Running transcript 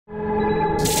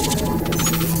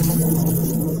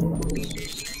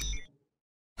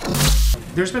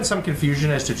there's been some confusion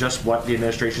as to just what the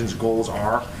administration's goals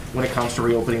are when it comes to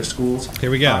reopening schools. Here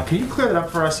we go. Can you clear that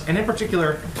up for us? And in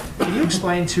particular, can you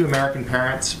explain to American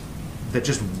parents that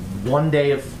just one day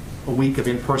of a week of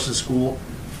in-person school,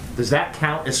 does that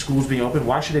count as schools being open?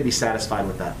 Why should they be satisfied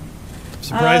with that?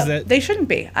 Surprised that they shouldn't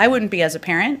be. I wouldn't be as a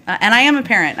parent, and I am a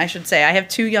parent. I should say I have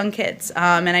 2 young kids,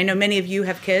 and I know many of you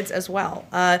have kids as well.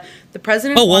 The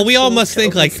president. Oh well, wants we all schools must to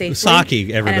think open like safely Psaki.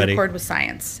 Everybody. And in accord with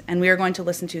science, and we are going to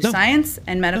listen to science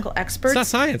and medical experts. It's not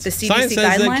science. The CDC Science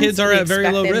says guidelines. that kids are We at very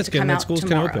expect low them risk to come and that out schools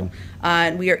tomorrow. can open.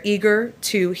 And we are eager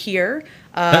to hear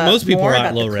That most people more are at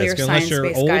about low the clear risk unless you're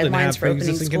science-based old and guidelines have for opening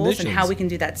pre-existing schools and how conditions. we can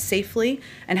do that safely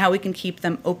and how we can keep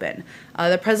them open.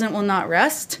 The president will not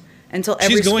rest until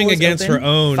every She's going school is against open her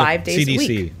own 5 days CDC,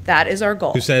 a week. That is our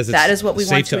goal. who says that it's is what we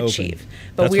safe want to to open. achieve.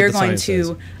 But That's we what are the going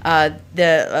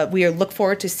science to we look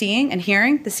forward to seeing and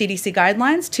hearing the CDC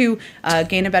guidelines to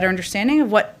gain a better understanding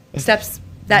of what steps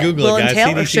that Google will it, guys.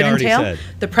 entail or CDC should already entail. said.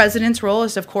 The president's role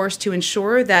is, of course, to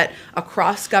ensure that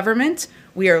across government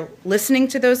we are listening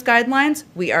to those guidelines.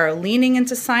 We are leaning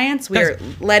into science. We are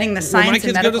letting the science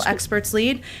and medical experts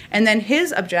lead. And then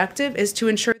his objective is to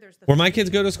ensure there's the Where my kids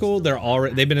go to school,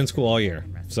 they've been in school all year.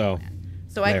 So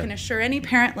I can assure any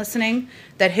parent listening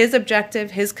that his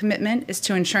objective, his commitment is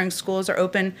to ensuring schools are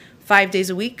open 5 days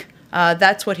a week.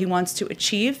 That's what he wants to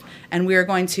achieve, and we are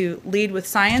going to lead with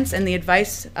science and the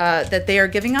advice that they are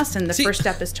giving us, and the first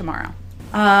step is tomorrow.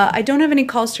 I don't have any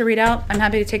calls to read out. I'm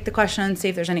happy to take the question and see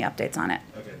if there's any updates on it.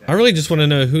 I really just want to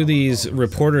know who these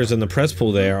reporters in the press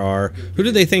pool there are. Who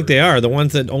do they think they are? The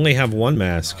ones that only have one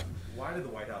mask.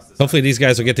 Hopefully these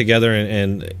guys will get together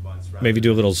and maybe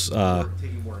do a little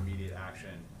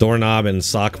doorknob and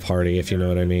sock party, if you know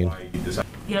what I mean.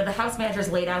 You know, the House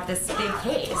managers laid out this big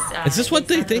case. Is this what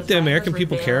they think the American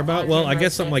people care about? Well, I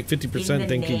guess something like 50%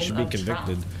 think he should be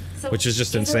convicted, which is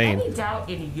just insane. Is there any doubt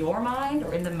in your mind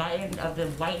or in the mind of the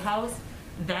White House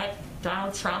that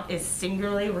Donald Trump is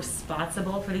singularly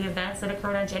responsible for the events that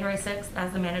occurred on January 6th,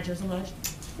 as the managers alleged?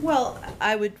 Well,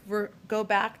 I would go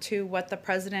back to what the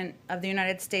President of the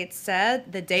United States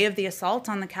said the day of the assault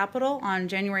on the Capitol on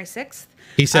January 6th.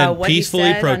 He said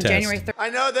peacefully protest. I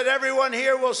know that everyone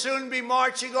here will soon be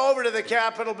marching over to the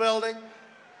Capitol building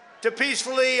to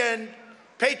peacefully and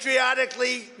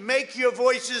patriotically make your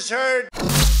voices heard.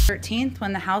 13th,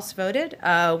 when the House voted,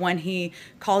 when he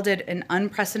called it an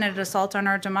unprecedented assault on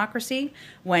our democracy,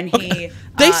 when he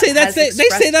they say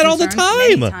that all the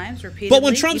time. But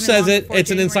when Trump says it, it's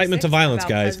an incitement to violence,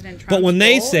 guys. But when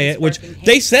they say it, which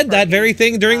they said that very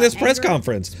thing during this press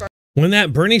conference. When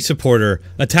that Bernie supporter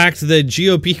attacked the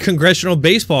GOP congressional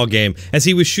baseball game as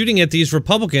he was shooting at these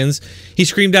Republicans, he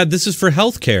screamed out, "This is for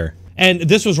health care." And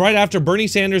this was right after Bernie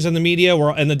Sanders and the media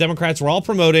and the Democrats were all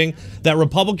promoting that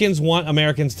Republicans want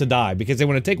Americans to die because they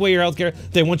want to take away your health care.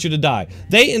 They want you to die.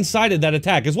 They incited that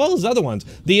attack, as well as other ones.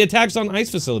 The attacks on ICE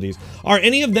facilities. Are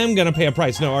any of them going to pay a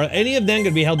price? No. Are any of them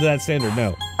going to be held to that standard?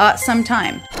 No.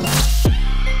 Sometime.